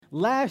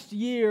last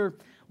year,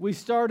 we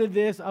started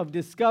this of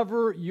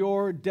Discover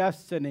Your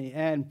Destiny.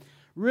 And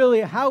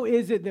really, how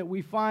is it that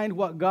we find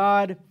what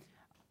God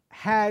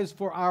has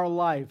for our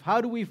life?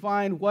 How do we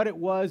find what it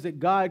was that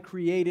God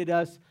created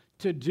us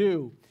to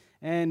do?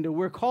 And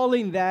we're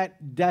calling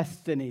that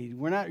destiny.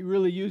 We're not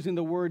really using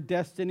the word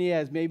destiny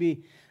as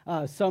maybe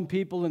some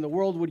people in the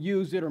world would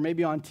use it, or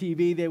maybe on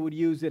TV they would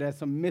use it as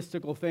some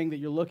mystical thing that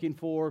you're looking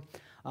for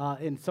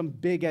in some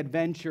big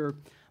adventure.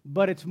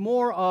 But it's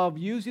more of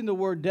using the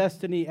word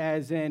destiny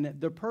as in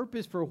the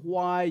purpose for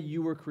why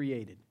you were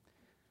created.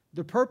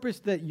 The purpose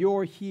that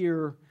you're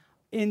here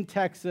in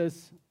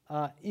Texas,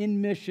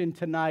 in mission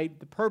tonight,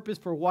 the purpose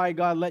for why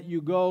God let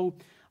you go,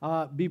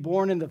 be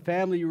born in the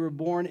family you were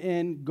born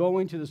in,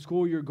 going to the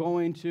school you're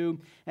going to,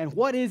 and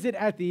what is it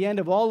at the end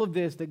of all of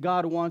this that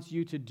God wants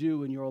you to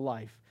do in your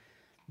life?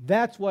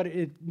 That's what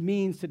it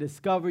means to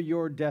discover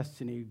your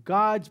destiny,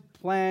 God's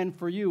plan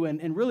for you,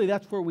 and really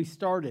that's where we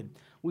started.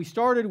 We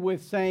started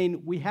with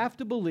saying we have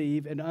to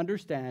believe and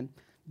understand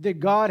that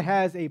God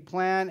has a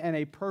plan and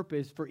a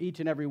purpose for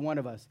each and every one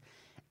of us,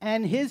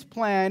 and His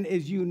plan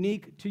is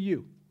unique to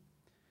you.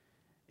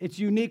 It's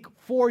unique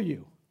for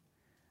you.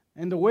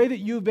 And the way that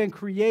you've been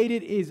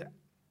created is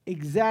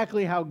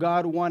exactly how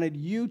God wanted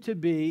you to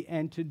be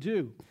and to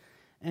do.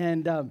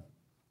 And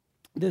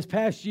this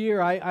past year,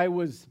 I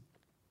was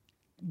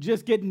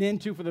just getting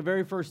into, for the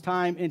very first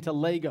time, into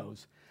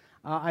Legos.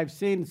 I've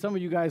seen some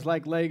of you guys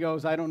like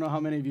Legos. I don't know how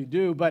many of you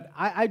do, but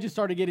I just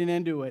started getting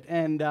into it.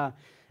 And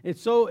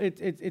it's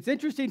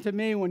interesting to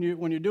me when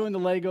you're doing the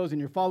Legos and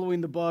you're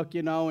following the book,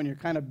 and you're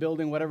kind of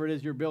building whatever it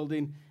is you're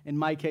building. In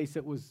my case,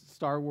 it was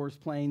Star Wars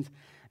planes.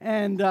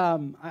 And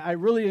I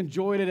really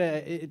enjoyed it.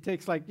 It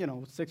takes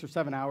 6 or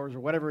 7 hours or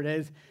whatever it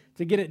is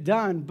to get it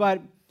done.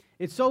 But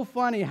it's so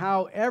funny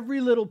how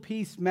every little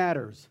piece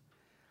matters.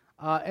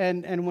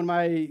 And when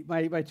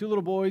my two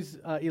little boys,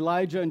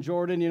 Elijah and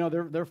Jordan,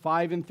 they're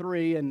 5 and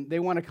 3, and they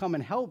want to come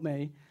and help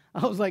me,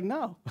 I was like,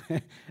 no.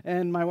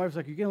 And my wife's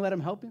like, you're going to let them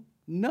help you?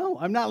 No,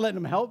 I'm not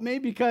letting them help me,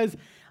 because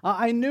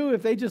I knew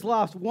if they just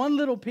lost one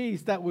little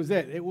piece, that was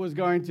it.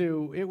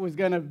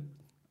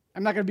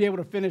 I'm not going to be able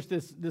to finish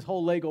this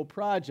whole Lego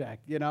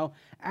project,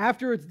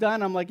 After it's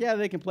done, I'm like, yeah,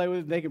 they can play with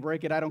it, they can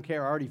break it, I don't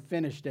care, I already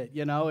finished it,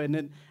 and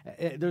then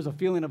there's a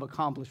feeling of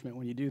accomplishment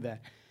when you do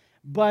that.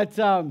 But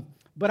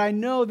I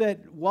know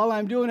that while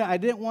I'm doing it, I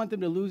didn't want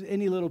them to lose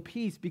any little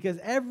piece, because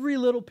every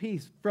little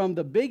piece, from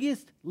the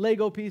biggest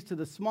Lego piece to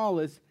the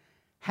smallest,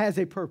 has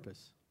a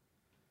purpose.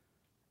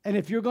 And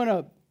if you're going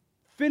to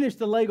finish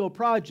the Lego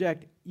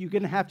project, you're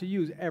going to have to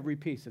use every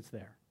piece that's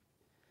there.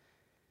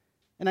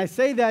 And I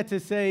say that to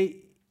say,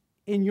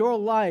 in your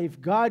life,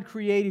 God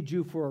created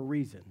you for a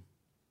reason.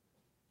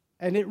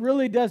 And it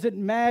really doesn't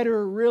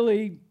matter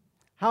really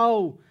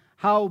how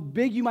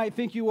big you might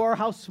think you are,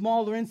 how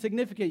small or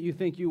insignificant you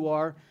think you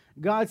are.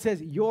 God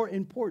says you're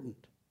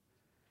important.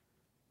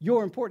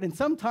 You're important. And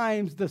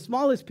sometimes the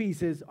smallest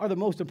pieces are the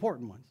most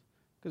important ones,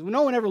 because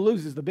no one ever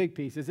loses the big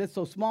pieces. It's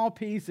those small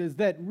pieces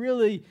that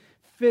really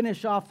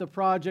finish off the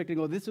project and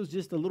go, this was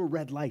just a little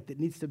red light that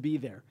needs to be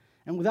there.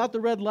 And without the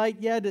red light,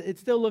 it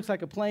still looks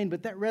like a plane,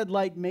 but that red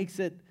light makes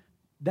it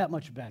that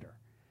much better.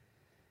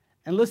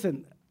 And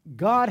listen,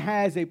 God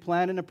has a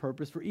plan and a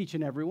purpose for each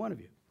and every one of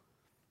you.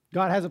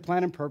 God has a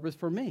plan and purpose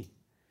for me.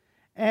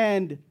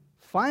 And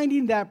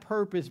finding that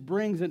purpose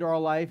brings into our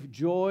life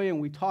joy,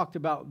 and we talked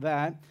about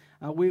that.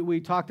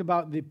 We talked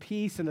about the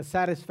peace and the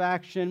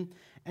satisfaction,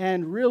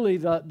 and really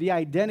the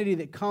identity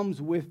that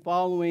comes with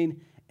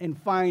following and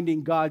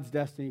finding God's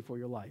destiny for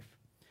your life.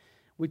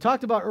 We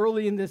talked about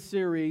early in this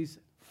series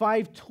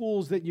 5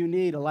 tools that you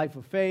need: a life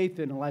of faith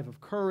and a life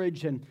of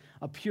courage and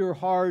a pure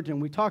heart.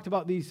 And we talked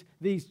about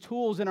these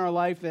tools in our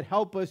life that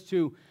help us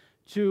to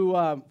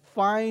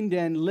find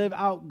and live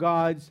out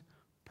God's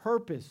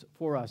purpose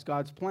for us,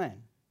 God's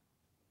plan.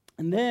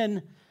 And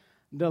then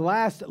the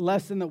last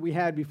lesson that we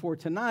had before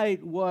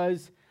tonight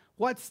was,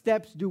 what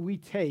steps do we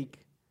take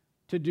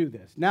to do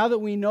this? Now that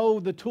we know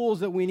the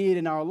tools that we need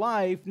in our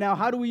life, now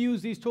how do we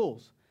use these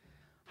tools?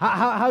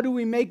 How do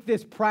we make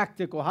this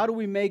practical? How do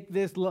we make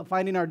this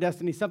finding our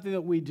destiny something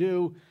that we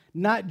do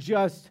not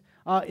just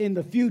in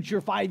the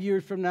future, 5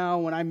 years from now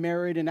when I'm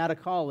married and out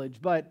of college,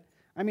 but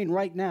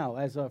right now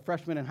as a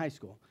freshman in high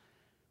school?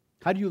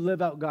 How do you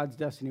live out God's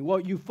destiny?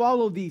 Well, you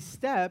follow these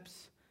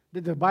steps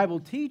that the Bible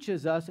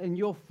teaches us, and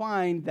you'll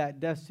find that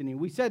destiny.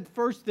 We said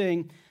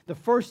the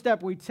first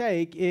step we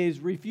take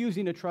is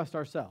refusing to trust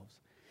ourselves.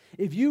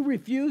 If you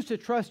refuse to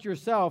trust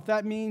yourself,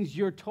 that means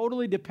you're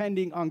totally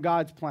depending on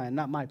God's plan,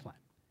 not my plan.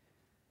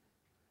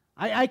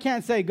 I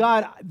can't say,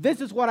 God,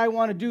 this is what I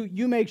want to do.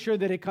 You make sure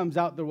that it comes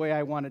out the way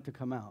I want it to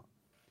come out.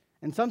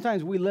 And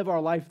sometimes we live our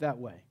life that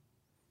way.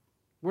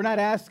 We're not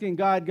asking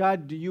God,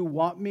 do you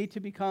want me to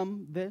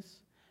become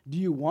this? Do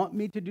you want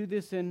me to do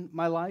this in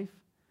my life?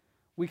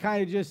 We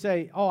kind of just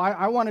say,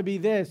 I want to be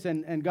this,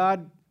 and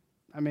God,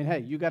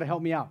 hey, you got to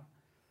help me out.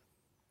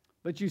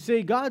 But you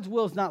see, God's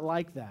will is not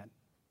like that.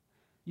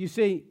 You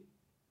see,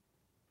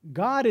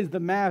 God is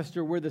the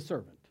master, we're the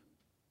servant.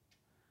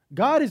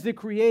 God is the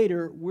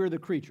creator, we're the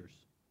creatures.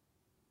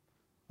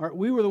 All right,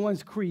 we were the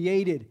ones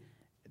created.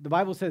 The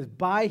Bible says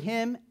by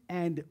him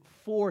and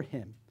for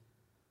him.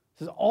 It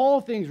says all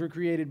things were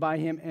created by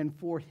him and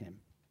for him.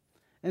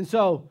 And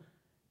so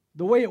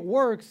the way it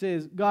works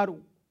is,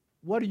 God,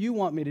 what do you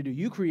want me to do?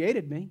 You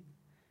created me.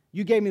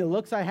 You gave me the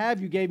looks I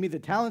have. You gave me the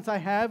talents I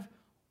have.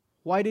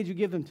 Why did you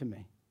give them to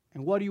me?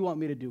 And what do you want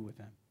me to do with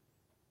them?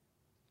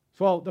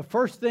 So the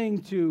first thing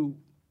to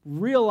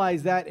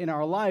realize that in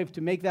our life,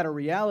 to make that a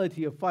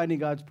reality of finding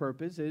God's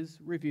purpose, is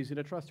refusing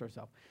to trust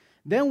ourselves.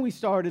 Then we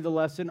started the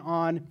lesson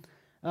on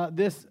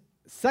this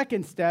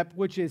second step,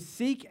 which is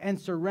seek and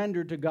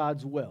surrender to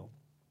God's will.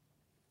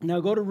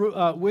 Now go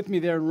to with me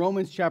there in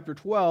Romans chapter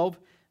 12.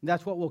 And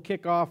that's what will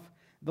kick off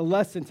the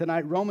lesson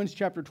tonight. Romans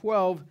chapter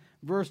 12,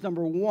 verse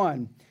number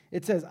 1.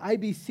 It says, I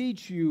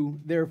beseech you,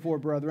 therefore,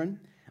 brethren,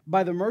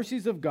 by the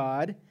mercies of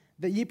God,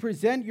 that ye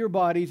present your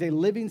bodies a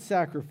living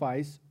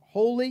sacrifice,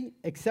 holy,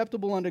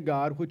 acceptable unto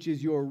God, which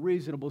is your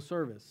reasonable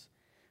service.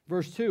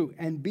 Verse 2,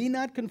 and be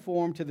not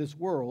conformed to this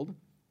world,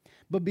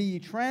 but be ye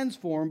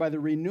transformed by the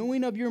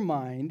renewing of your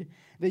mind,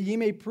 that ye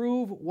may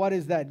prove what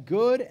is that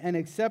good and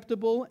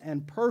acceptable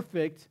and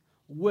perfect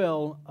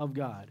will of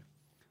God.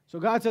 So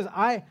God says,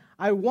 I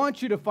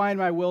want you to find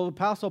my will. The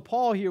Apostle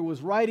Paul here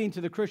was writing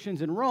to the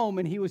Christians in Rome,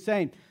 and he was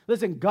saying,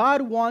 listen,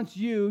 God wants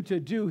you to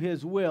do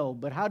his will,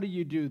 but how do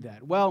you do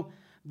that? Well,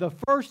 the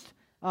first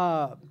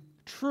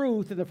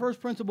truth and the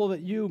first principle that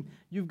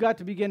you've got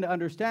to begin to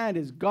understand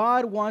is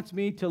God wants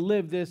me to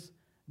live this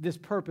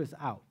purpose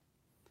out.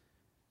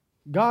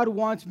 God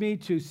wants me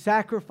to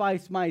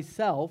sacrifice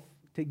myself,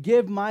 to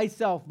give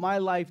myself, my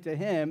life to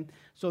him,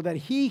 so that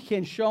he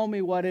can show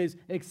me what is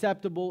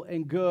acceptable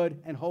and good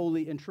and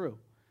holy and true.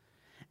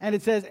 And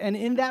it says, and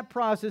in that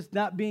process,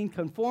 not being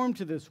conformed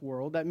to this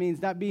world, that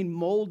means not being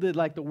molded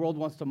like the world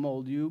wants to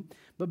mold you,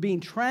 but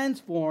being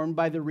transformed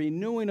by the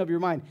renewing of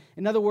your mind.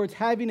 In other words,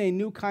 having a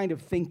new kind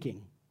of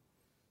thinking,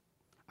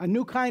 a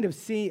new kind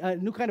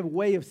of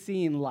way of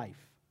seeing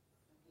life.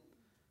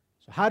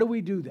 So how do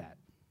we do that?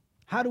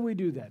 How do we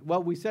do that?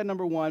 Well, we said,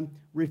 number one,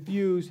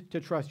 refuse to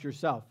trust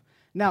yourself.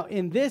 Now,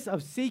 in this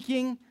of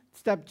seeking,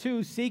 step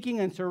 2, seeking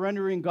and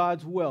surrendering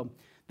God's will,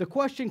 the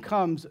question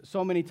comes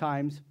so many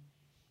times,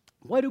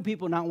 why do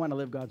people not want to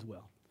live God's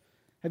will?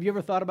 Have you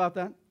ever thought about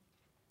that?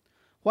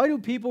 Why do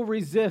people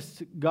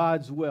resist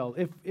God's will?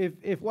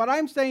 If what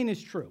I'm saying is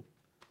true,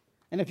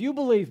 and if you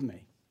believe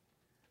me,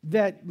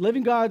 that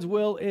living God's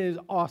will is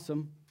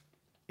awesome,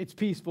 it's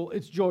peaceful,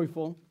 it's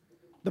joyful,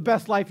 the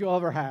best life you'll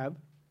ever have,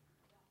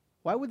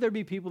 why would there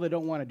be people that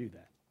don't want to do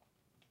that?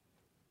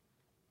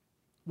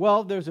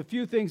 Well, there's a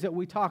few things that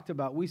we talked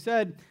about. We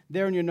said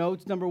there in your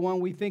notes, number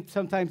one, we think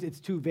sometimes it's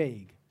too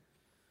vague.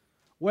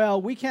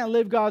 Well, we can't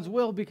live God's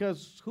will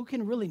because who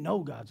can really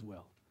know God's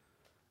will?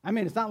 I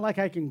mean, it's not like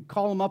I can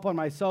call him up on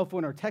my cell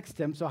phone or text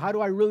him, so how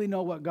do I really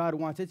know what God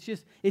wants?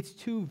 It's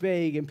too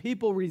vague, and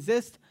people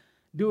resist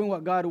doing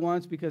what God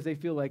wants because they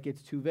feel like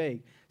it's too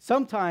vague.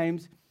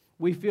 Sometimes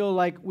we feel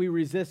like we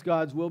resist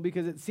God's will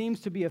because it seems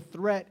to be a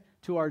threat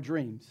to our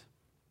dreams.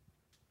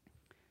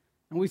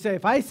 And we say,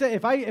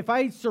 if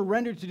I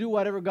surrender to do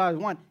whatever God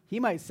wants, he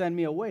might send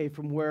me away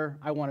from where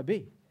I want to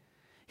be.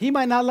 He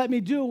might not let me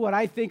do what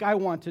I think I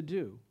want to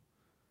do.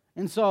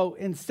 And so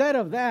instead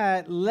of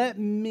that, let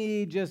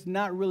me just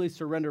not really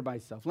surrender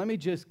myself. Let me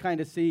just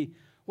kind of see,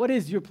 what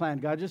is your plan,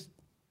 God? Just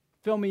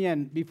fill me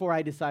in before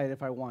I decide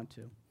if I want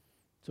to.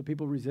 So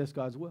people resist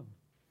God's will.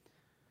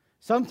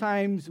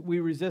 Sometimes we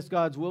resist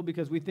God's will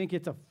because we think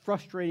it's a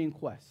frustrating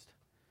quest.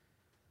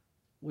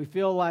 We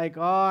feel like,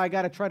 I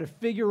got to try to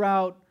figure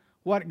out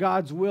what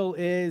God's will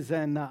is,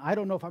 and I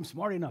don't know if I'm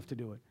smart enough to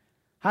do it.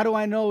 How do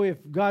I know if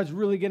God's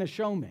really going to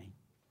show me?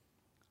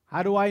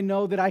 How do I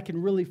know that I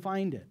can really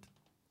find it?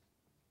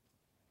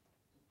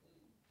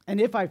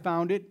 And if I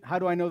found it, how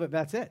do I know that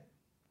that's it?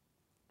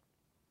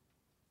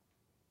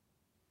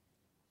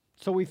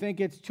 So we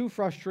think it's too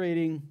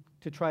frustrating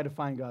to try to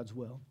find God's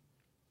will,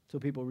 so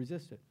people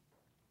resist it.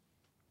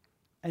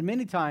 And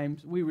many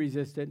times we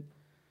resist it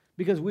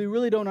because we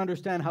really don't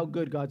understand how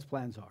good God's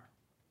plans are.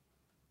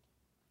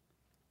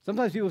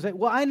 Sometimes people say,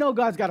 well, I know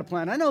God's got a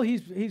plan. I know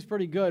he's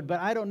pretty good, but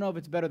I don't know if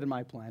it's better than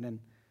my plan.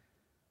 And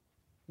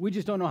we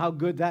just don't know how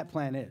good that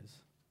plan is.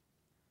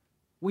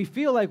 We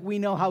feel like we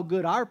know how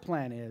good our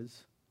plan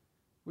is.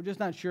 We're just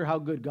not sure how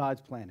good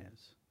God's plan is.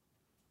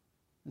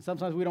 And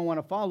sometimes we don't want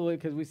to follow it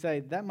because we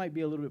say, that might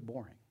be a little bit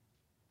boring.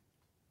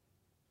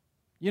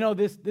 You know,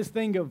 this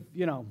thing of,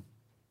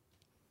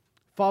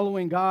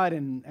 following God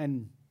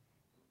and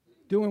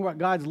doing what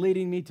God's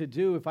leading me to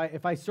do,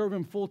 if I serve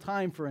him full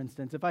time, for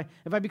instance, if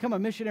I become a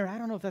missionary, I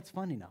don't know if that's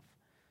fun enough.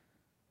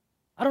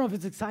 I don't know if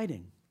it's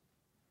exciting.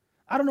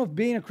 I don't know if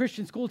being a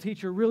Christian school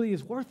teacher really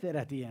is worth it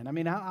at the end. I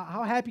mean,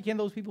 how happy can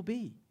those people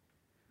be?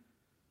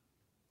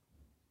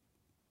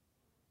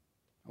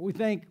 We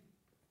think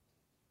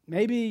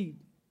maybe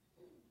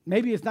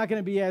it's not going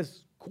to be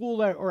as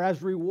cool or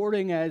as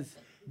rewarding as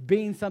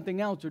being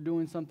something else or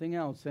doing something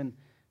else. And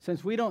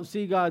since we don't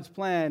see God's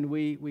plan,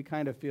 we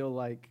kind of feel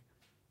like,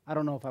 I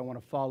don't know if I want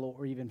to follow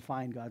or even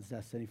find God's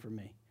destiny for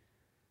me.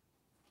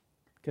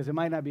 Because it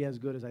might not be as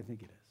good as I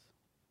think it is.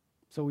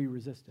 So we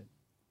resist it.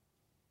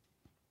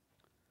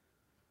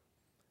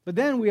 But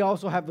then we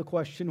also have the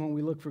question when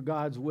we look for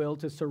God's will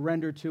to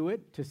surrender to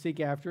it, to seek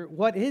after it.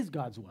 What is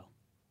God's will?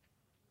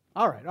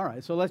 All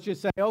right. So let's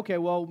just say, okay,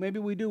 well, maybe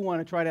we do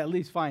want to try to at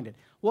least find it.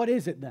 What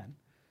is it then?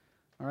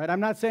 All right,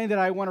 I'm not saying that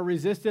I want to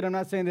resist it. I'm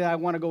not saying that I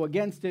want to go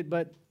against it,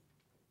 but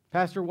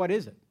Pastor, what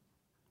is it?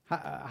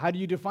 How do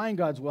you define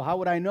God's will? How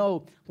would I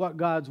know what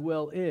God's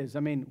will is? I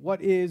mean, what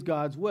is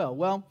God's will?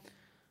 Well,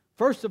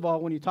 first of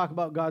all, when you talk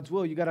about God's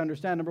will, you got to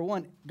understand, number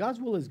one, God's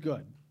will is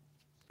good.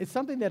 It's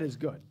something that is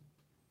good.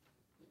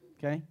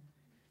 Okay?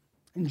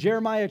 In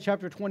Jeremiah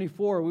chapter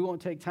 24, we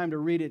won't take time to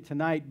read it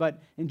tonight,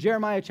 but in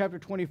Jeremiah chapter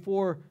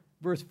 24,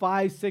 verse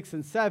 5, 6,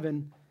 and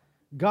 7,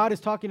 God is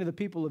talking to the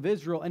people of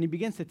Israel, and he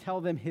begins to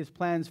tell them his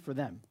plans for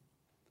them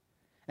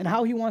and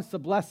how he wants to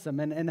bless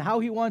them and how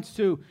he wants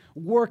to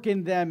work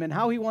in them and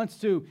how he wants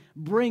to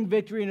bring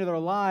victory into their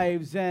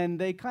lives. And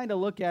they kind of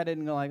look at it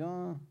and go like,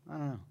 oh, I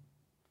don't know.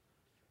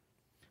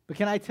 But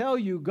can I tell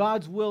you,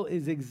 God's will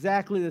is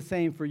exactly the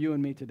same for you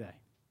and me today.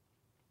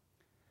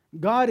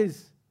 God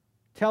is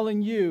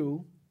telling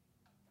you,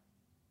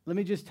 let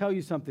me just tell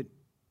you something.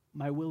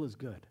 My will is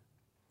good.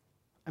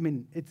 I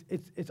mean,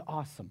 it's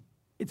awesome.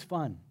 It's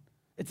fun.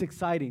 It's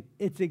exciting.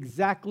 It's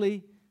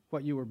exactly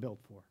what you were built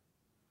for.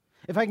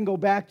 If I can go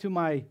back to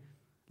my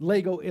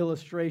Lego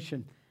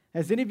illustration,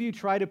 has any of you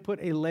tried to put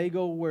a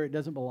Lego where it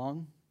doesn't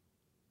belong?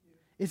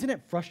 Isn't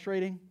it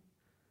frustrating?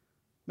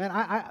 Man,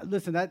 I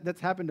listen,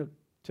 that's happened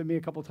to me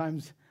a couple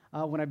times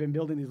when I've been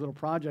building these little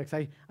projects.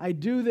 I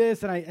do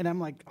this, and I'm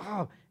like,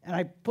 oh, and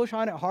I push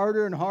on it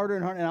harder and harder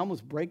and harder, and I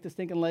almost break the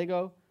stinking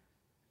Lego.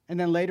 And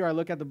then later I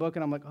look at the book,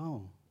 and I'm like,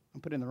 oh,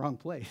 I'm put it in the wrong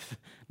place.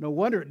 No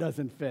wonder it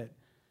doesn't fit.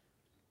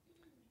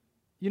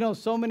 You know,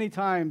 so many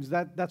times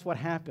that's what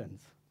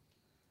happens.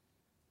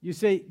 You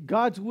say,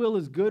 God's will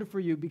is good for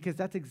you because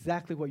that's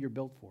exactly what you're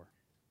built for.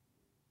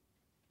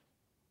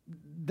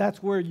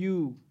 That's where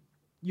you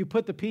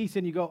put the piece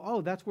and you go,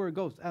 oh, that's where it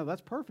goes. Oh, that's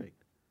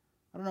perfect.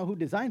 I don't know who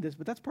designed this,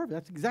 but that's perfect.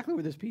 That's exactly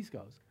where this piece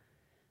goes.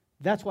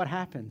 That's what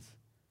happens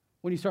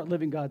when you start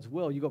living God's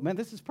will. You go, man,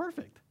 this is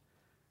perfect.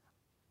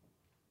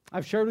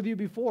 I've shared with you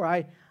before,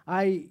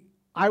 I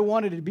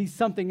wanted to be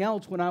something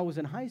else when I was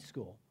in high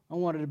school. I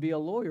wanted to be a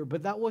lawyer,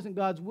 but that wasn't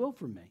God's will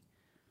for me.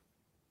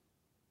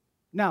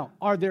 Now,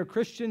 are there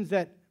Christians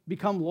that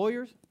become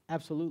lawyers?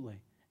 Absolutely.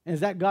 And is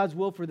that God's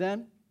will for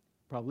them?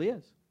 Probably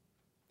is.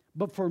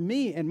 But for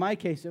me, in my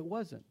case, it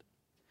wasn't.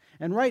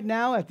 And right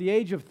now, at the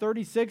age of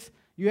 36,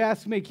 you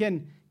ask me,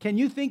 can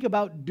you think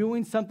about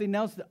doing something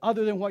else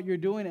other than what you're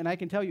doing? And I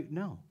can tell you,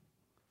 no.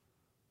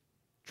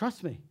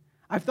 Trust me.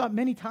 I've thought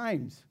many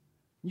times.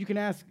 You can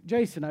ask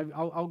Jason.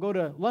 I'll go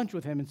to lunch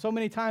with him, and so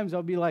many times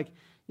I'll be like,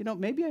 you know,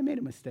 maybe I made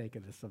a mistake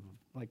of this, of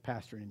like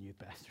pastoring and youth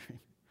pastoring.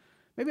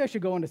 Maybe I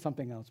should go into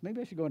something else.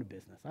 Maybe I should go into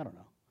business. I don't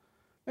know.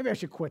 Maybe I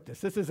should quit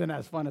this. This isn't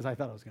as fun as I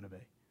thought it was going to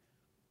be.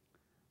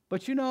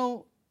 But you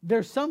know,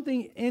 there's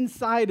something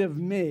inside of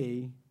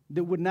me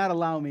that would not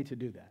allow me to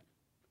do that.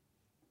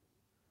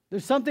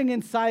 There's something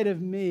inside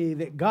of me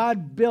that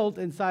God built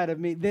inside of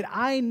me that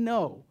I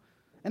know.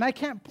 And I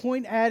can't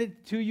point at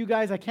it to you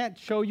guys. I can't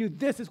show you,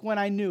 this is when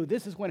I knew.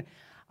 This is when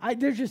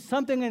there's just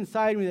something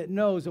inside me that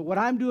knows that what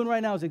I'm doing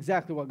right now is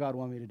exactly what God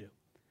wanted me to do.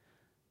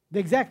 The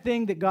exact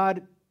thing that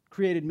God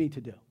created me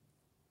to do.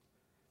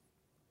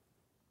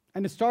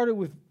 And it started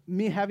with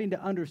me having to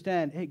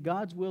understand, hey,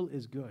 God's will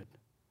is good.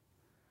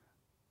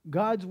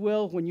 God's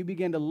will, when you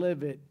begin to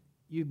live it,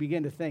 you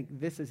begin to think,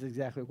 this is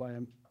exactly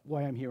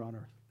why I'm here on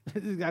earth.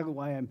 This is exactly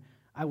why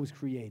I was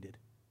created.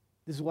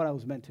 This is what I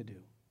was meant to do.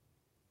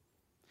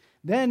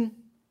 Then,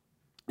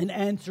 in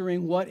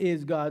answering what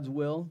is God's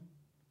will,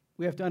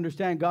 we have to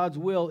understand God's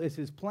will is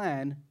his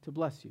plan to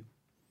bless you.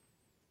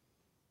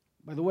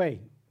 By the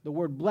way, the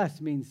word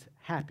bless means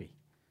happy.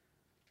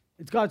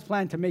 It's God's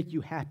plan to make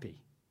you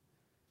happy.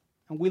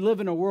 And we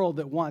live in a world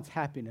that wants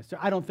happiness. So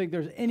I don't think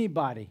there's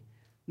anybody,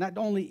 not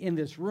only in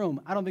this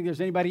room, I don't think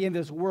there's anybody in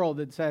this world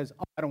that says,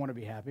 oh, I don't want to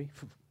be happy.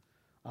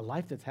 A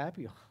life that's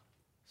happy? Oh,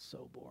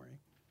 so boring.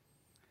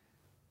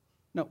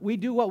 No, we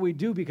do what we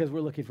do because we're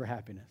looking for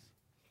happiness.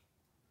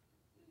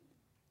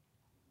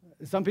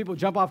 Some people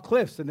jump off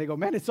cliffs and they go,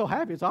 man, it's so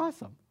happy, it's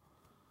awesome.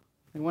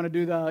 They want to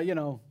do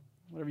the,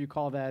 whatever you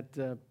call that,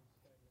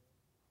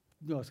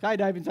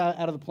 skydiving's out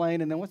of the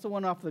plane, and then what's the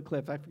one off the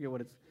cliff? I forget what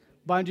it's,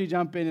 bungee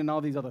jumping and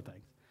all these other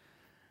things.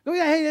 Oh,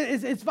 yeah, hey,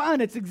 it's fun,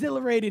 it's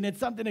exhilarating, it's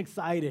something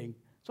exciting.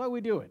 That's why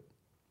we do it.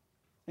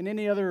 And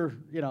any other,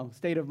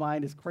 state of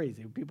mind is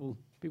crazy. People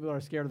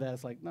are scared of that.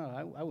 It's like,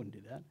 no, I wouldn't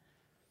do that.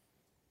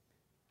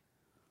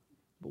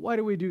 But why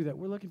do we do that?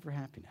 We're looking for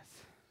happiness.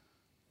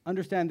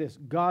 Understand this,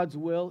 God's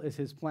will is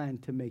his plan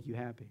to make you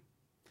happy.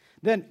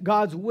 Then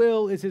God's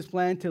will is his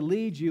plan to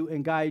lead you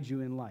and guide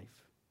you in life.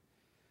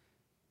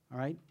 All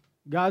right?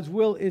 God's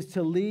will is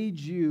to lead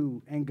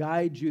you and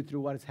guide you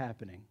through what is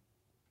happening.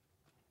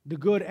 The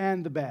good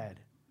and the bad.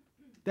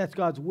 That's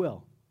God's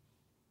will.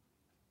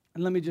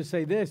 And let me just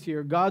say this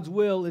here, God's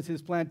will is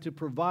his plan to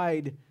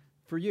provide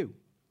for you.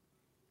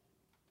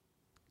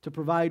 To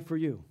provide for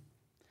you.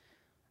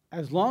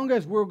 As long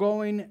as we're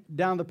going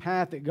down the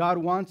path that God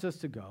wants us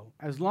to go,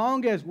 as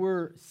long as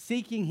we're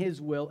seeking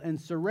His will and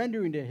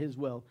surrendering to His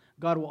will,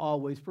 God will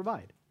always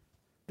provide.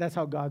 That's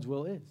how God's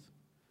will is.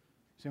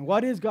 So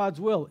what is God's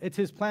will? It's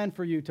His plan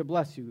for you to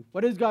bless you.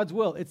 What is God's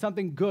will? It's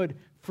something good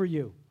for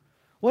you.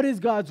 What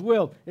is God's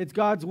will? It's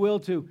God's will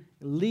to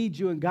lead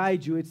you and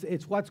guide you.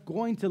 It's what's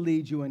going to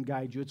lead you and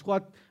guide you. It's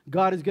what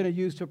God is going to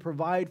use to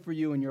provide for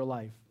you in your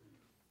life.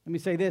 Let me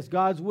say this.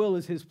 God's will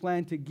is His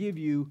plan to give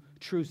you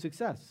true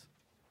success.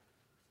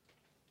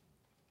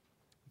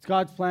 It's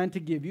God's plan to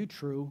give you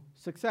true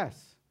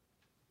success.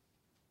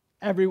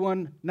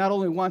 Everyone not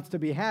only wants to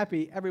be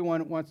happy,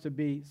 everyone wants to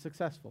be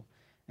successful.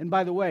 And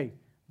by the way,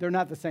 they're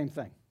not the same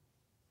thing.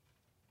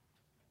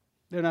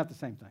 They're not the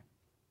same thing.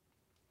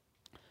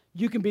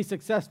 You can be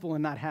successful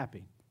and not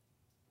happy.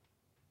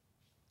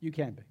 You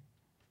can be.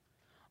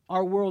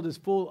 Our world is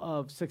full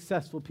of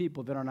successful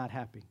people that are not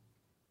happy.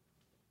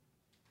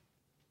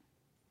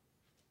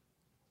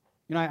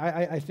 You know,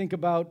 I think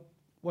about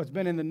what's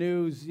been in the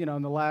news, you know,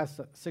 in the last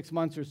 6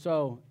 months or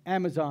so.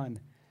 Amazon,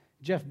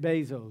 Jeff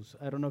Bezos.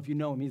 I don't know if you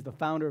know him. He's the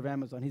founder of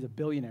Amazon. He's a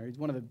billionaire. He's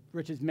one of the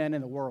richest men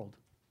in the world.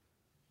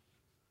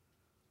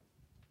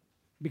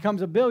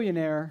 Becomes a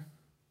billionaire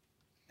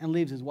and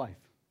leaves his wife.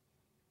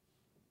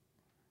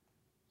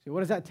 So what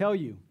does that tell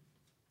you?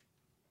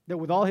 That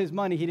with all his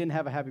money, he didn't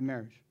have a happy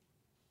marriage.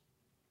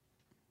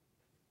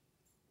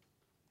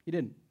 He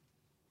didn't.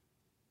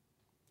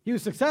 He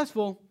was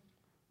successful,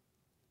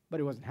 but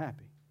he wasn't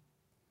happy.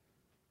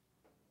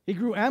 He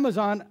grew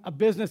Amazon, a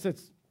business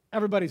that's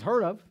everybody's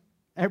heard of,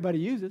 everybody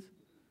uses,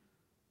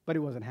 but he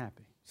wasn't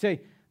happy. See,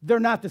 they're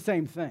not the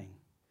same thing.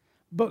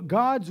 But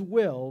God's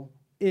will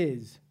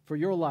is for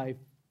your life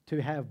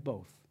to have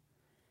both.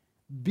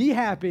 Be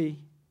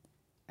happy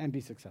and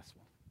be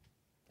successful.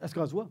 That's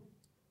God's will.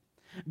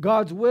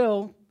 God's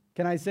will,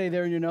 can I say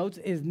there in your notes,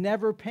 is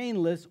never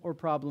painless or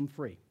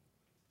problem-free.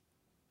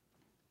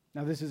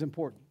 Now, this is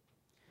important.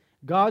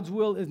 God's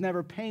will is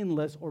never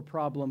painless or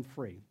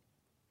problem-free.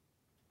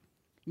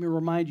 Let me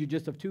remind you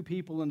just of two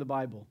people in the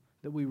Bible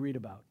that we read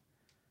about.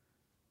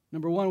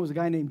 Number one was a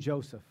guy named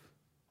Joseph.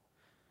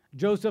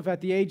 Joseph,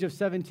 at the age of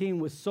 17,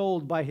 was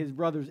sold by his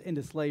brothers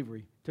into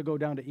slavery to go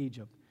down to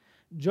Egypt.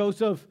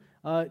 Joseph,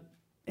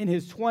 in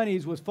his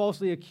 20s, was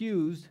falsely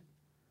accused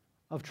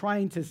of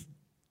trying to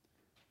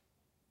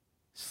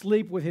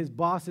sleep with his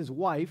boss's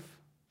wife.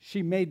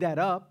 She made that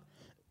up,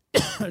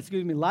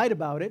 lied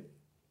about it,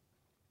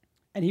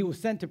 and he was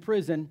sent to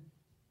prison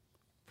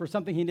for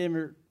something he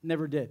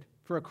never did,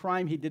 for a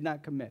crime he did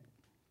not commit.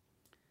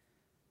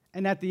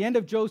 And at the end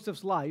of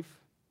Joseph's life,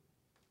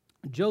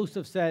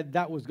 Joseph said,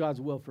 that was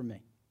God's will for me.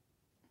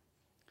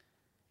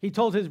 He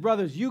told his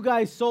brothers, you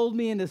guys sold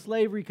me into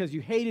slavery because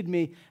you hated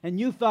me, and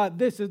you thought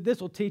this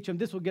will teach him,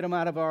 this will get him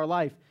out of our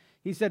life.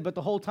 He said, but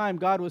the whole time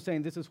God was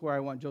saying, this is where I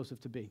want Joseph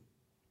to be.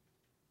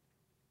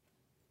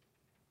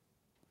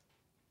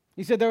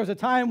 He said, there was a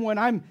time when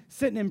I'm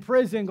sitting in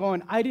prison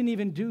going, I didn't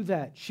even do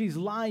that. She's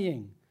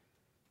lying.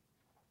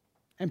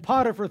 And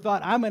Potiphar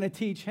thought, I'm going to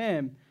teach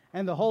him.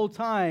 And the whole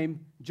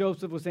time,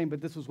 Joseph was saying, but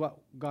this was what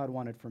God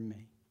wanted from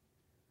me.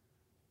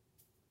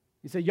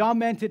 He said, y'all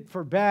meant it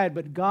for bad,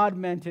 but God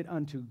meant it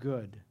unto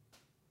good,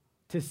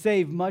 to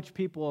save much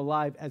people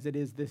alive as it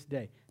is this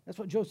day. That's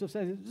what Joseph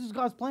says. This is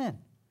God's plan.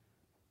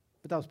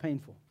 But that was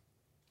painful.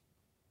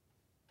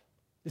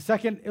 The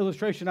second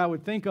illustration I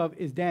would think of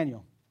is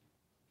Daniel.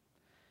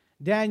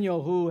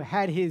 Daniel, who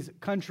had his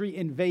country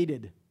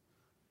invaded,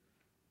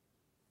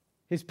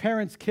 his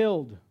parents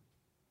killed,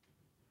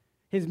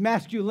 his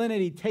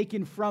masculinity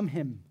taken from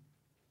him.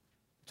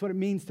 That's what it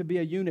means to be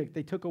a eunuch.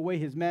 They took away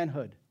his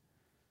manhood.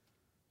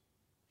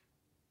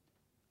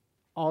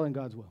 All in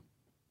God's will.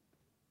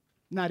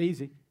 Not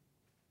easy.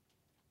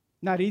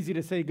 Not easy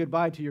to say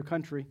goodbye to your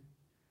country.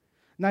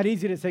 Not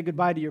easy to say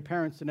goodbye to your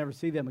parents to never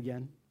see them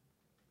again.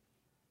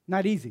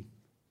 Not easy.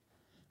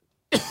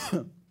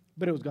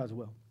 But it was God's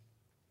will.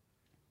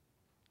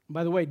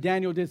 By the way,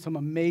 Daniel did some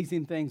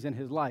amazing things in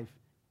his life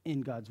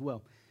in God's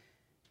will.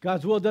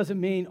 God's will doesn't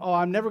mean, oh,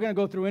 I'm never going to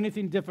go through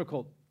anything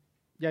difficult.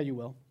 Yeah, you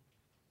will.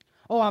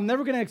 Oh, I'm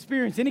never going to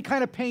experience any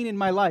kind of pain in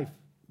my life.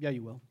 Yeah,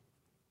 you will.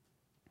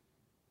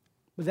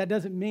 But that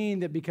doesn't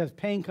mean that because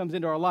pain comes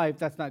into our life,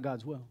 that's not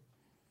God's will.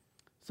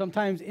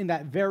 Sometimes in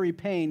that very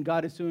pain,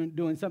 God is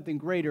doing something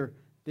greater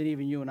than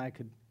even you and I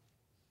could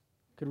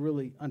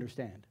really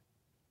understand.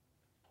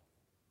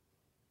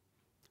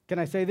 Can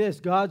I say this?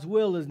 God's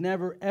will is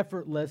never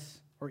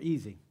effortless or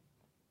easy.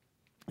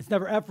 It's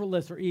never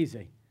effortless or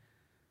easy.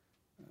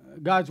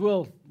 God's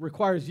will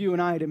requires you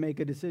and I to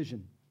make a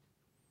decision.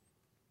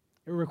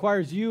 It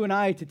requires you and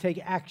I to take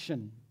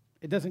action.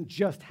 It doesn't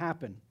just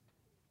happen.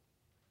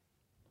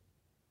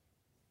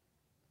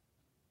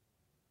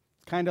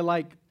 It's kind of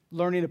like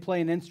learning to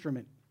play an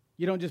instrument.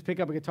 You don't just pick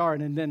up a guitar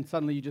and then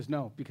suddenly you just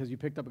know because you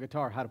picked up a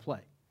guitar how to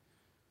play.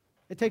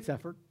 It takes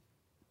effort.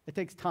 It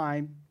takes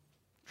time,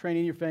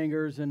 training your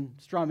fingers and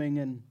strumming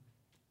and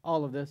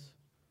all of this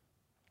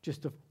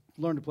just to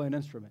learn to play an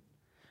instrument.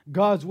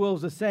 God's will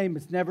is the same.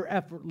 It's never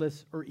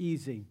effortless or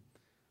easy.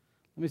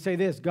 Let me say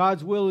this.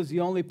 God's will is the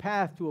only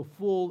path to a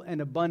full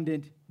and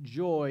abundant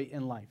joy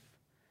in life.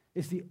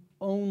 It's the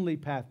only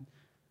path.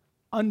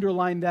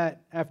 Underline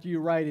that after you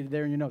write it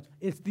there in your notes.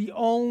 It's the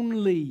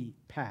only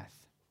path.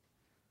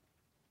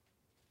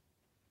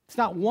 It's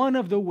not one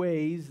of the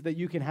ways that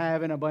you can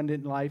have an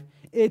abundant life.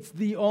 It's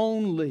the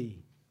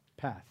only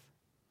path.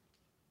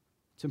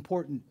 It's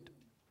important.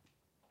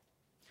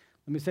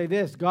 Let me say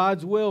this.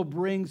 God's will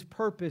brings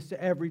purpose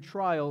to every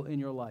trial in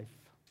your life.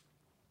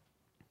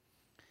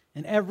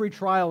 In every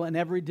trial and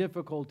every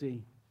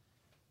difficulty,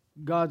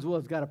 God's will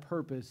has got a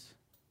purpose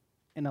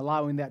in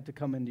allowing that to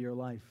come into your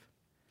life.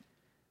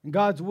 And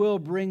God's will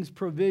brings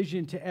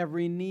provision to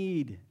every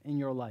need in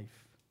your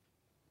life.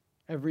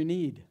 Every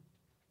need.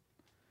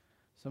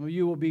 Some of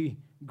you will be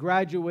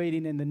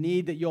graduating, and the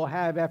need that you'll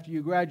have after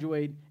you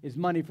graduate is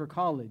money for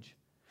college.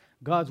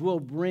 God's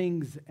will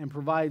brings and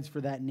provides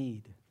for that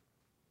need.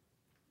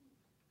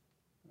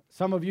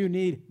 Some of you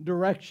need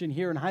direction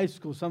here in high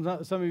school. Some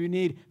of you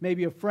need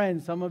maybe a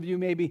friend. Some of you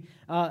maybe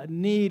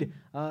need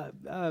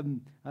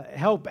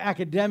help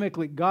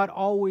academically. God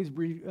always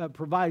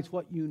provides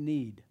what you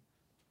need,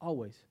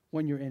 always,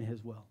 when you're in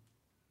His will.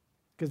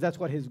 Because that's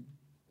what His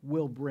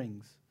will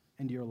brings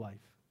into your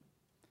life.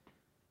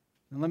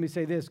 And let me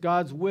say this.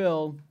 God's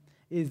will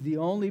is the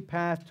only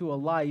path to a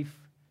life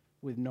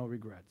with no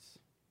regrets.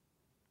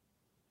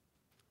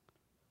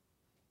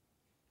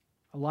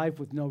 A life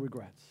with no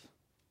regrets.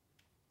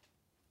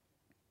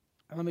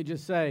 And let me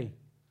just say,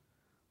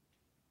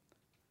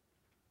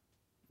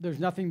 there's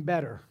nothing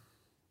better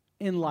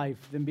in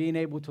life than being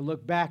able to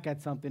look back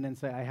at something and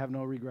say, I have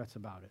no regrets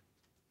about it.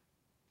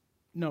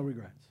 No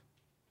regrets.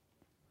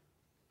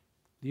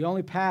 The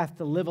only path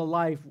to live a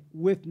life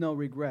with no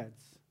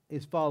regrets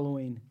is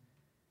following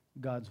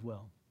God's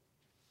will.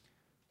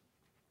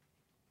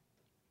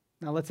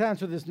 Now let's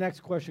answer this next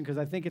question because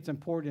I think it's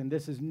important.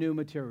 This is new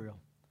material.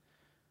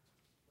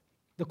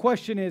 The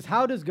question is,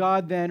 how does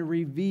God then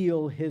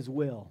reveal His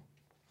will?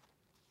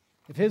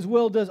 If His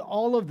will does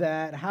all of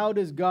that, how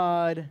does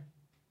God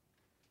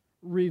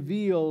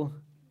reveal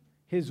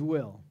His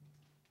will?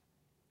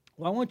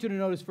 Well, I want you to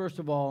notice, first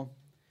of all,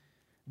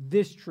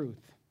 this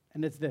truth,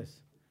 and it's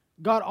this.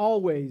 God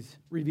always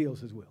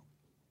reveals His will,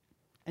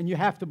 and you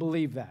have to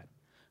believe that.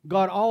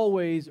 God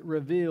always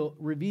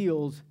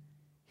reveals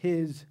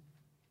His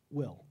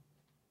will.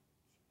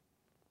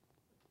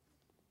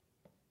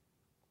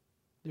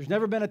 There's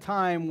never been a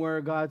time where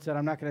God said,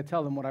 I'm not going to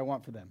tell them what I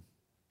want for them.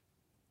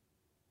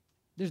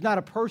 There's not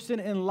a person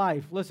in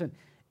life, listen,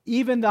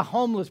 even the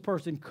homeless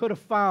person could have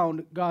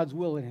found God's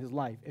will in his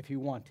life if he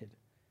wanted.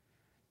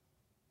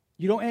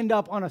 You don't end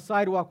up on a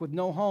sidewalk with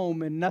no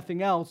home and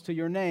nothing else to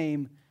your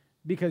name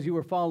because you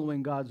were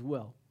following God's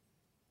will.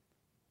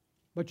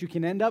 But you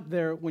can end up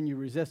there when you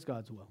resist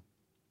God's will.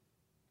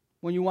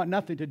 When you want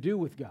nothing to do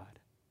with God,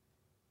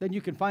 then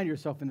you can find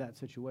yourself in that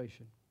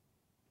situation.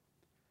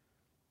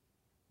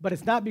 But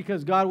it's not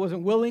because God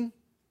wasn't willing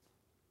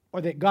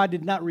or that God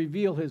did not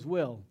reveal His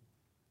will.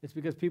 It's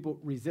because people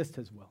resist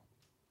His will.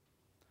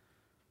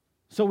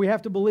 So we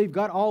have to believe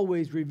God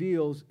always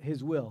reveals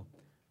His will.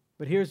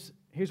 But here's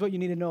what you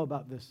need to know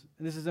about this.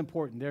 And this is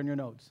important there in your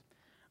notes.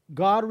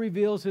 God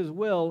reveals His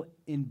will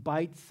in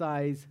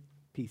bite-sized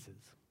pieces.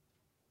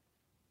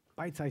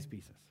 Bite-sized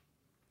pieces.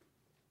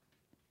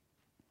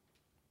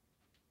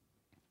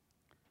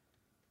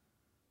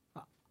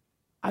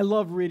 I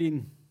love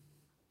reading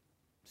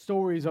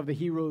stories of the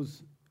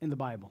heroes in the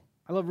Bible.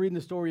 I love reading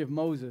the story of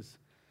Moses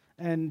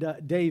and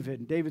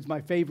David. David's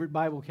my favorite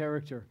Bible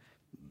character.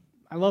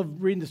 I love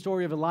reading the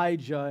story of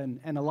Elijah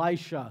and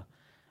Elisha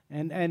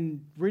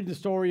and reading the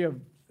story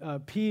of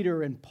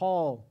Peter and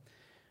Paul.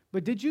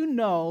 But did you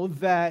know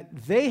that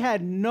they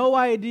had no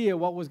idea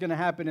what was going to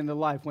happen in their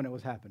life when it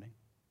was happening?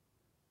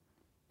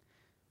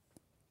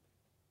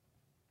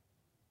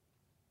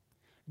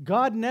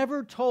 God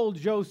never told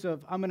Joseph,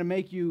 I'm going to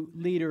make you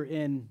leader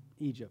in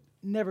Egypt.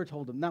 Never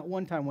told him, not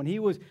one time. When he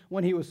was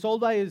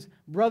sold by his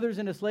brothers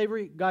into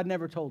slavery, God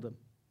never told him.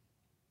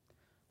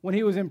 When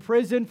he was in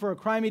prison for a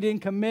crime he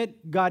didn't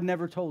commit, God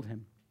never told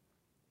him.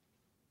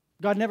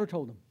 God never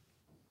told him.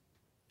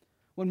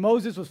 When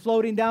Moses was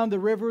floating down the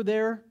river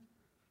there,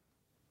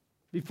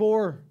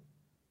 before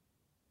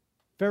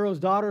Pharaoh's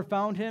daughter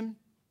found him,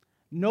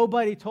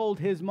 nobody told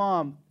his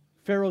mom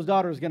Pharaoh's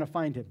daughter is going to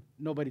find him.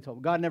 Nobody told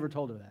him. God never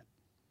told her that.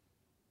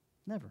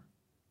 Never.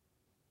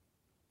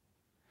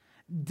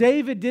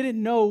 David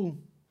didn't know,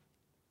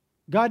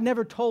 God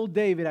never told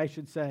David, I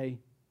should say,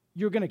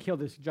 you're going to kill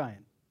this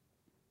giant.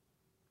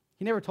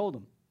 He never told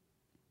him.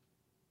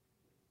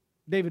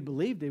 David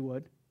believed he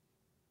would.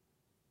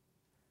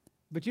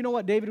 But you know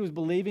what David was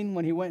believing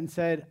when he went and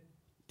said,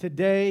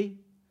 today,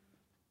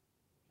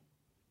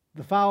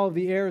 the fowl of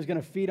the air is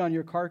going to feed on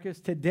your carcass.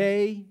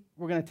 Today,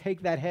 we're going to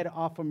take that head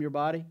off from your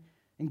body,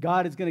 and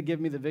God is going to give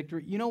me the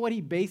victory. You know what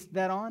he based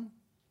that on?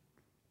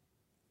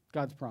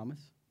 God's promise.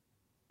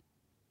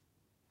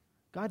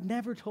 God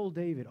never told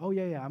David, oh,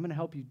 yeah, I'm going to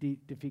help you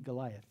defeat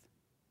Goliath.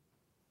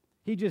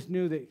 He just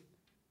knew that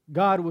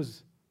God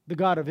was the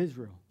God of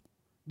Israel,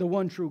 the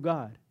one true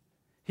God.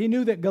 He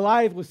knew that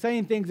Goliath was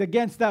saying things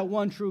against that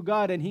one true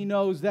God, and he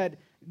knows that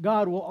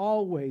God will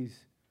always,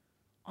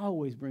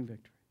 always bring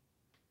victory.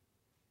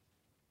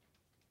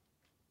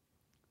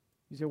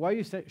 You say, why are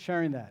you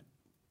sharing that?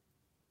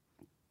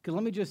 Because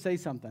let me just say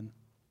something.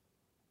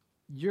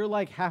 You're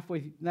like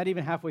halfway, not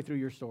even halfway through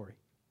your story.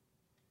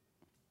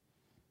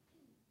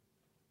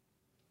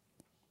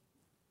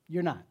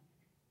 You're not.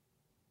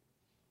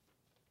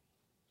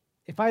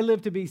 If I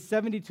live to be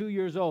 72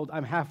 years old,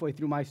 I'm halfway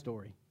through my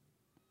story.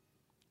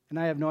 And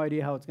I have no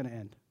idea how it's going to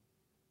end.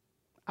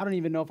 I don't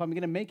even know if I'm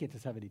going to make it to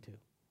 72.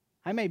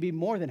 I may be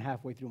more than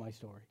halfway through my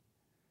story.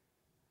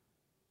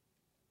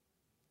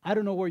 I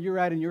don't know where you're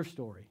at in your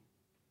story.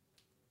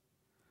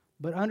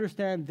 But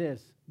understand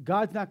this,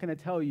 God's not going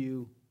to tell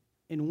you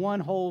in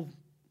one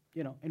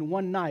in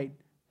one night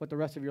what the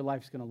rest of your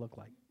life is going to look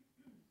like.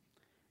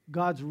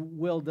 God's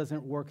will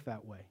doesn't work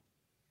that way.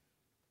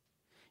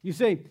 You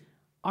say,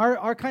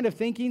 our kind of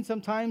thinking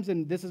sometimes,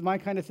 and this is my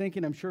kind of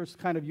thinking, I'm sure it's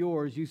kind of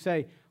yours, you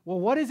say, well,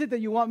 what is it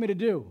that you want me to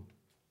do?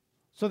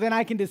 So then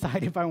I can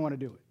decide if I want to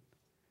do it.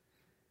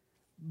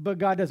 But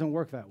God doesn't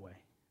work that way.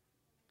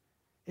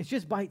 It's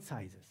just bite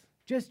sizes.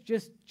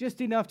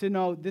 Just enough to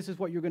know this is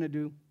what you're going to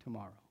do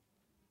tomorrow.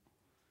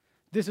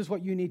 This is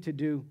what you need to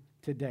do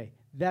today.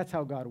 That's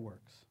how God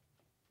works.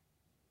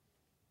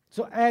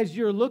 So as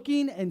you're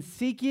looking and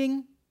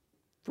seeking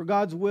for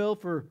God's will,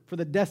 for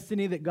the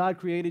destiny that God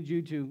created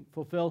you to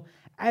fulfill,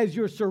 as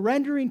you're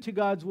surrendering to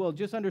God's will,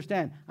 just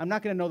understand, I'm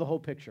not going to know the whole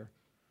picture.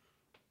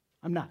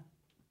 I'm not.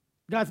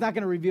 God's not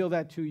going to reveal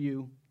that to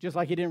you, just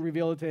like he didn't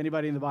reveal it to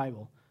anybody in the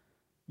Bible.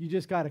 You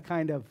just got to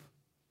kind of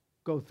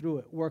go through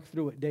it, work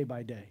through it day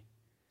by day.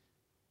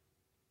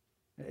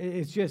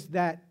 It's just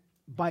that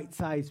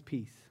bite-sized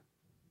piece.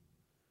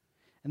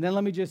 And then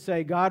let me just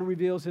say, God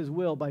reveals his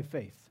will by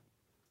faith.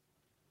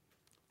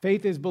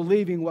 Faith is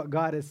believing what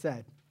God has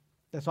said.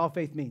 That's all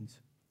faith means.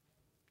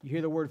 You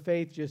hear the word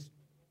faith, just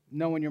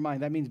know in your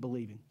mind, that means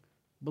believing.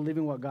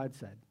 Believing what God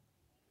said.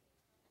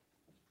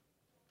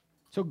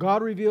 So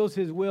God reveals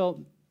his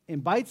will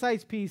in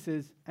bite-sized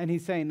pieces, and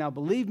he's saying, now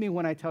believe me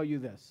when I tell you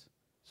this.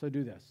 So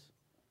do this.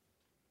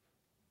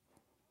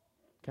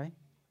 Okay?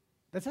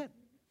 That's it.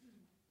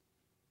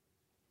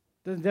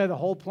 Doesn't tell the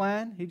whole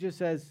plan. He just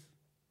says,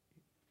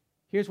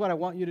 here's what I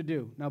want you to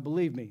do. Now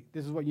believe me,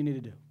 this is what you need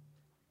to do.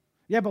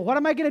 Yeah, but what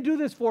am I going to do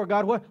this for,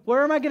 God?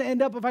 Where am I going to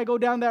end up if I go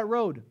down that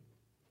road?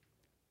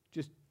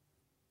 Just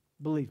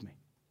believe me.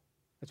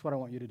 That's what I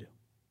want you to do.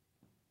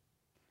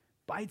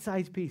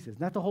 Bite-sized pieces.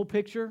 Not the whole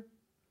picture,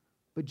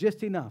 but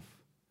just enough.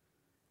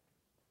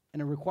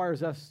 And it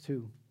requires us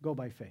to go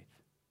by faith.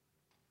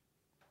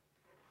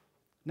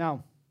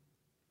 Now,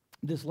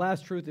 this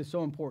last truth is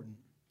so important.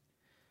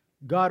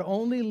 God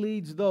only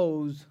leads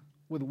those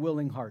with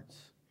willing hearts.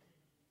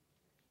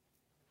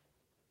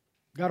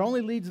 God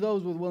only leads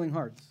those with willing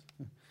hearts.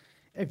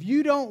 If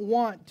you don't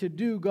want to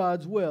do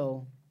God's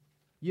will,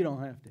 you don't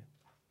have to.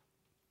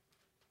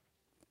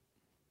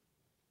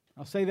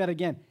 I'll say that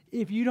again.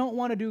 If you don't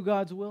want to do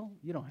God's will,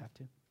 you don't have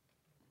to.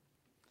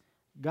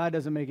 God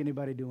doesn't make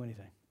anybody do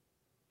anything.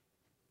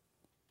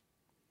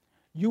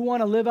 You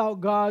want to live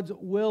out God's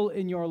will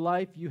in your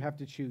life, you have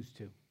to choose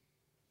to.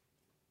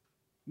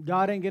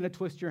 God ain't going to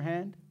twist your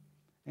hand,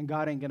 and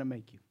God ain't going to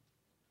make you.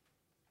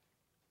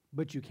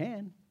 But you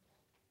can,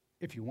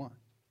 if you want.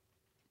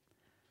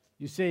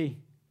 You see,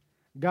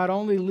 God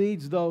only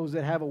leads those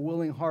that have a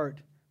willing heart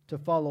to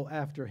follow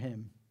after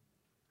him.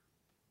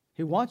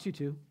 He wants you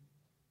to,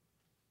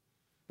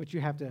 but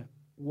you have to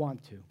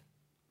want to.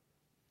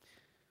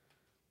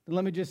 And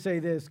let me just say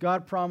this.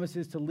 God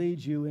promises to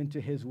lead you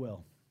into his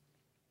will.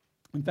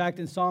 In fact,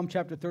 in Psalm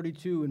chapter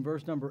 32 and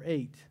verse number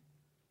 8,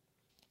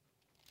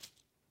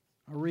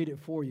 I'll read it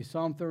for you.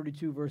 Psalm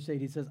 32, verse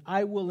 8, he says,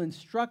 I will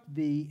instruct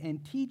thee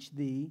and teach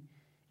thee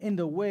in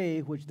the way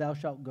which thou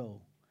shalt go.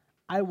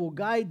 I will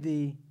guide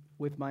thee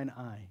with mine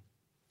eye.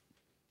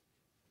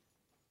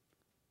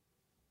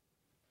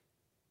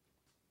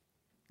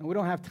 And we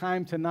don't have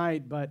time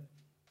tonight, but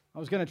I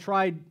was going to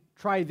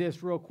try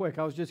this real quick.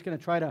 I was just going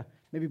to try to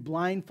maybe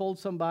blindfold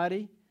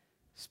somebody,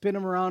 spin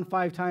them around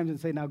 5 times and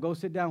say, now go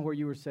sit down where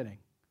you were sitting.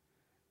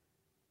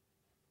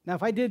 Now,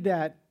 if I did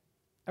that,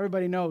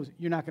 everybody knows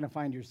you're not going to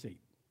find your seat.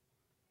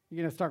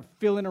 You're going to start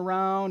feeling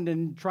around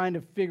and trying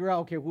to figure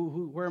out, okay,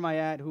 where am I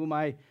at? Who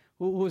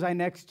was I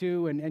next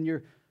to? And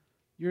you're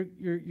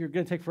going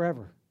to take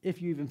forever if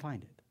you even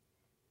find it.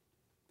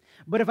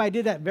 But if I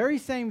did that very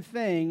same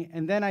thing,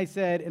 and then I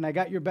said, and I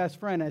got your best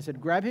friend, I said,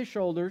 grab his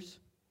shoulders,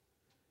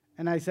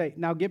 and I say,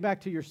 now get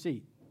back to your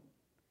seat.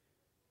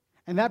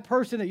 And that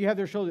person that you have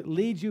their shoulder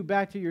leads you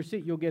back to your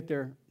seat, you'll get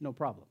there no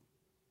problem.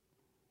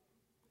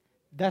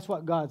 That's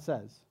what God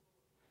says.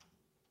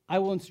 I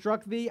will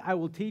instruct thee, I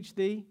will teach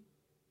thee,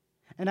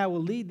 and I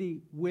will lead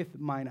thee with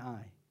mine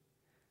eye.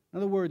 In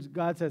other words,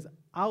 God says,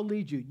 I'll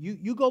lead you.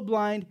 You go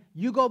blind,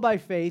 you go by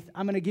faith.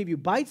 I'm going to give you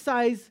bite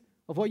size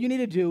of what you need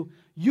to do.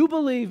 You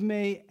believe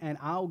me, and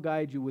I'll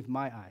guide you with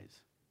my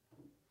eyes.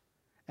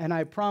 And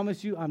I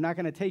promise you, I'm not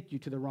going to take you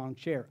to the wrong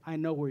chair. I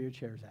know where your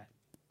chair's at.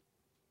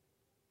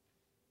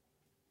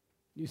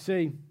 You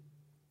see,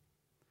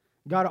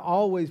 God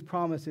always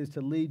promises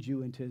to lead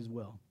you into his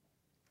will.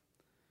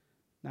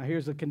 Now,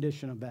 here's the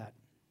condition of that.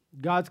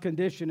 God's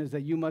condition is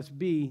that you must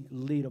be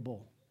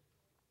leadable.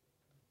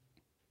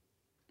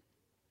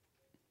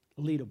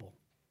 Leadable.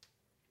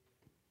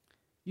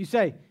 You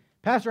say,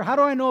 Pastor, how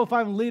do I know if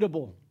I'm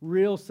leadable?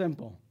 Real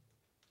simple.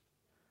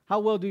 How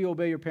well do you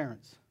obey your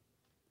parents?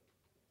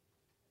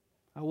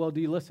 How well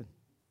do you listen?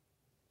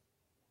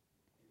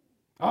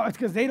 Oh, it's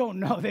because they don't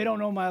know. They don't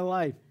know my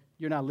life.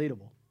 You're not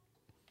leadable.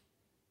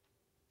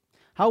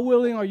 How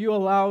willing are you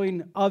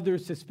allowing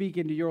others to speak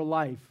into your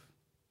life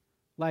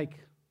like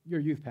your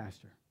youth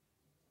pastor?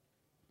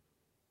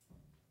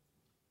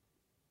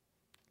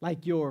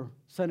 Like your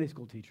Sunday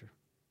school teacher?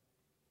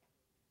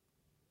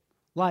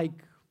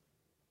 Like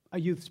a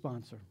youth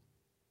sponsor?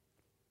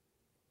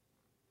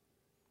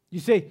 You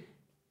say,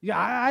 yeah,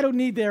 I don't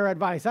need their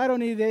advice. I don't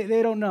need,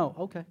 they don't know.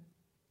 Okay.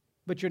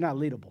 But you're not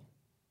leadable.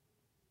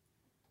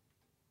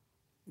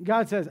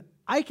 God says,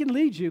 I can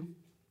lead you.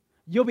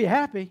 You'll be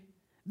happy.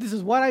 This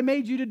is what I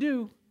made you to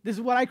do. This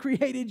is what I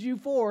created you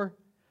for.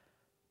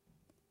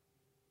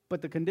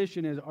 But the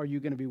condition is, are you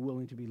going to be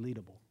willing to be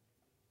leadable?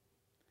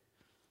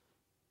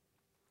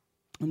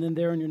 And then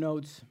there in your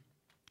notes,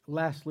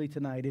 lastly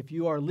tonight, if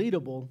you are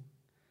leadable,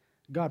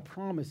 God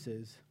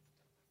promises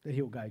that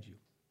he'll guide you.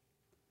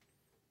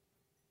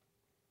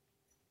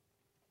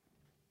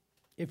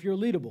 If you're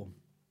leadable,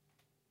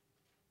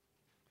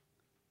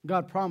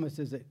 God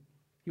promises that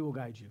he will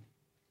guide you.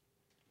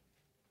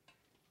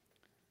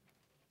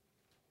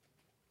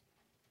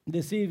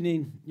 This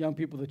evening, young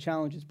people, the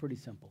challenge is pretty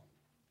simple.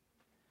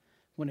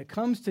 When it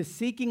comes to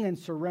seeking and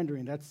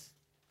surrendering, that's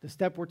the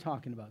step we're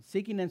talking about,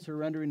 seeking and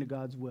surrendering to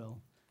God's will.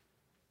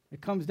 It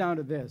comes down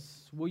to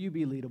this. Will you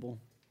be leadable?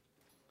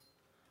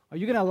 Are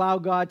you going to allow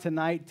God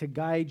tonight to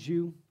guide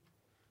you?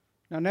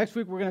 Now, next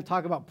week, we're going to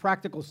talk about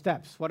practical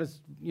steps.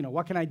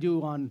 What can I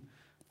do on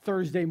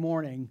Thursday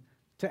morning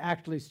to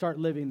actually start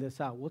living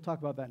this out? We'll talk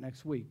about that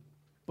next week.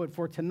 But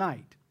for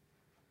tonight,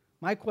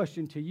 my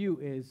question to you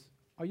is,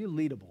 are you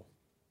leadable?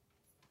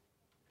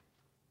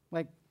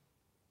 Like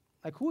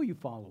who are you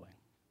following?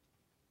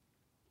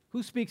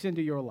 Who speaks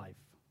into your life?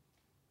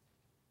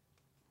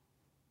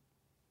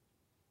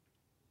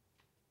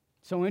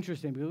 So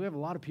interesting, because we have a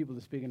lot of people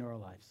that speak into our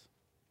lives.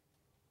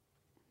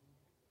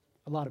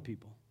 A lot of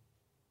people.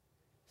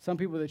 Some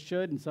people that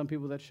should and some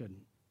people that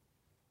shouldn't.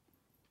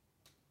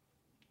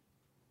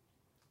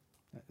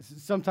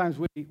 Sometimes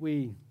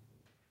we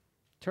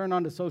turn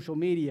onto social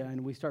media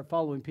and we start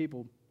following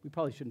people we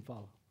probably shouldn't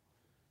follow.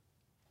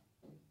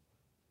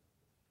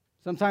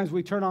 Sometimes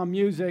we turn on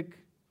music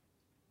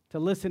to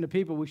listen to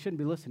people we shouldn't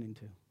be listening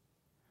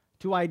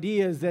to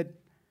ideas that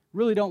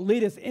really don't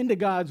lead us into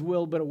God's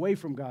will, but away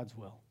from God's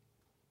will.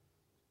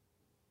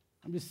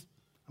 I'm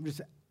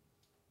just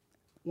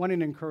wanting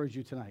to encourage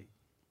you tonight.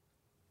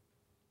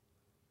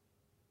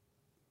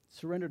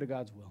 Surrender to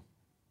God's will.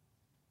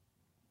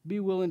 Be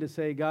willing to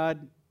say,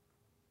 God,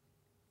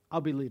 I'll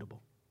be leadable.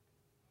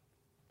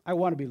 I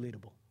want to be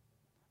leadable.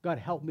 God,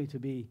 help me to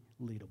be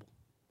leadable.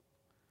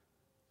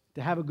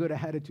 To have a good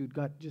attitude,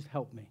 God, just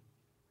help me.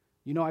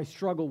 You know, I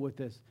struggle with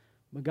this.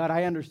 But God,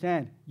 I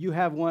understand. You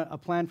have a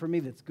plan for me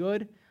that's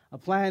good, a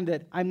plan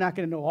that I'm not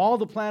going to know all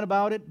the plan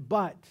about it,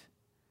 but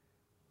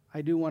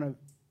I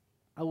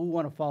will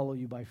want to follow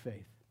you by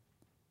faith.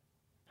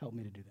 Help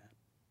me to do that.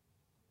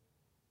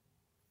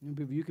 And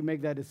if you can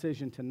make that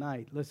decision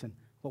tonight, listen,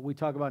 what we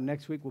talk about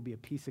next week will be a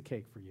piece of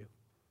cake for you.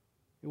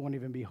 It won't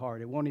even be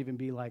hard. It won't even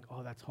be like,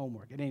 oh, that's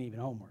homework. It ain't even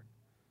homework.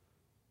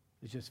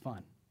 It's just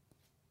fun.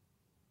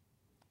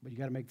 But you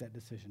got to make that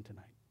decision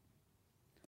tonight.